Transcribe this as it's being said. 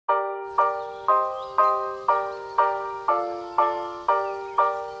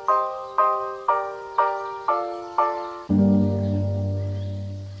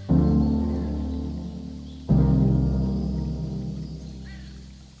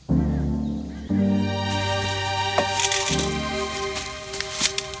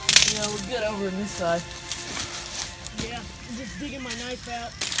over on this side. Yeah, I'm just digging my knife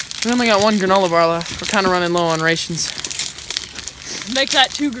out. We only got one granola bar left. We're kind of running low on rations. Make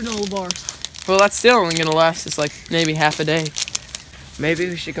that 2 granola bars. Well, that's still only gonna last us like maybe half a day. Maybe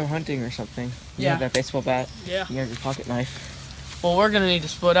we should go hunting or something. You Yeah. have that baseball bat. Yeah. You have your pocket knife. Well, we're gonna need to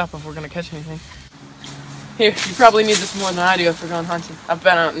split up if we're gonna catch anything. Here, you probably need this more than I do if we're going hunting. I've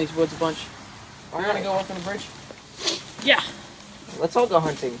been out in these woods a bunch. We're gonna go walk on the bridge. Yeah. Let's all go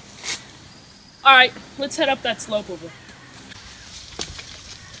hunting. All right, let's head up that slope over.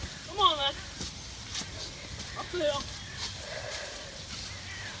 Come on, man. Uphill.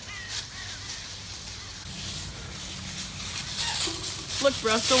 Look,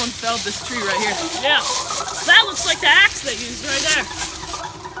 bro, someone felled this tree right here. Yeah. That looks like the axe they used right there.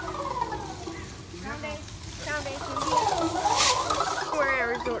 We're gonna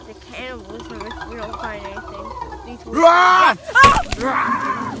resort to cannibalism if we don't find anything. These will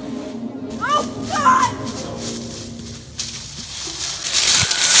Oh God!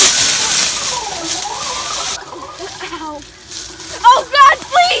 Ow! Oh God,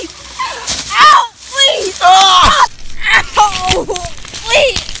 please! Ow! Please! Ow!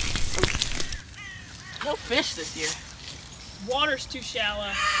 Please! No fish this year. Water's too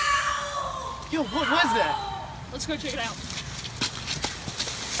shallow. Yo, what was that? Let's go check it out.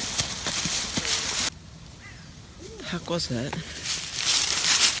 The heck was that?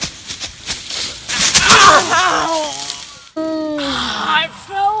 I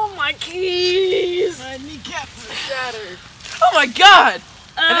fell on my keys. My kneecap was shattered. Oh my God!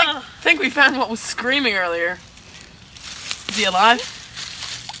 I think we found what was screaming earlier. Is he alive?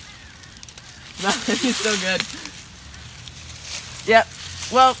 No, he's still good. Yep.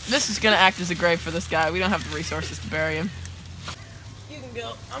 Well, this is gonna act as a grave for this guy. We don't have the resources to bury him. You can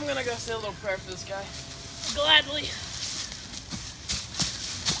go. I'm gonna go say a little prayer for this guy. Gladly.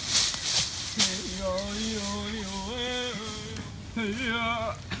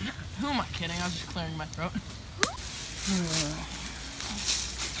 Who am I kidding? I was just clearing my throat.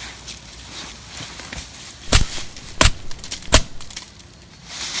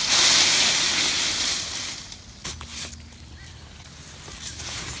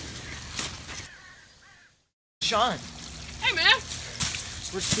 Sean, Hey, man.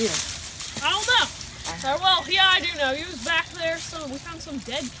 where's Peter? I don't know. Well, yeah, I do know. He was back there, so we found some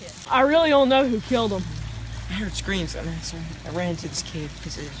dead kid. I really don't know who killed him. I heard screams and I ran into this cave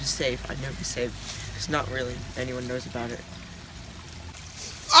because it was safe. I know it was safe because not really anyone knows about it.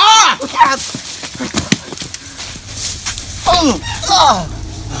 Ah!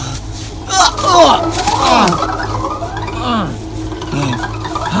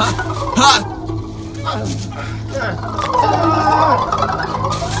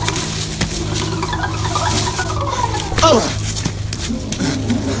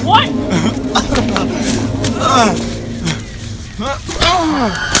 What?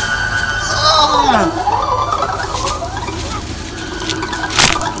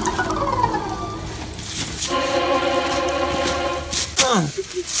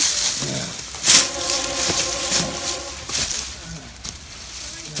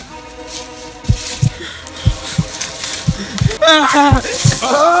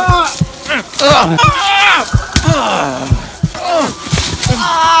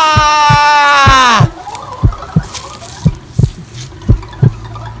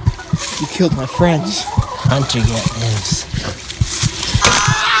 You killed my friends. Hunter yet lives.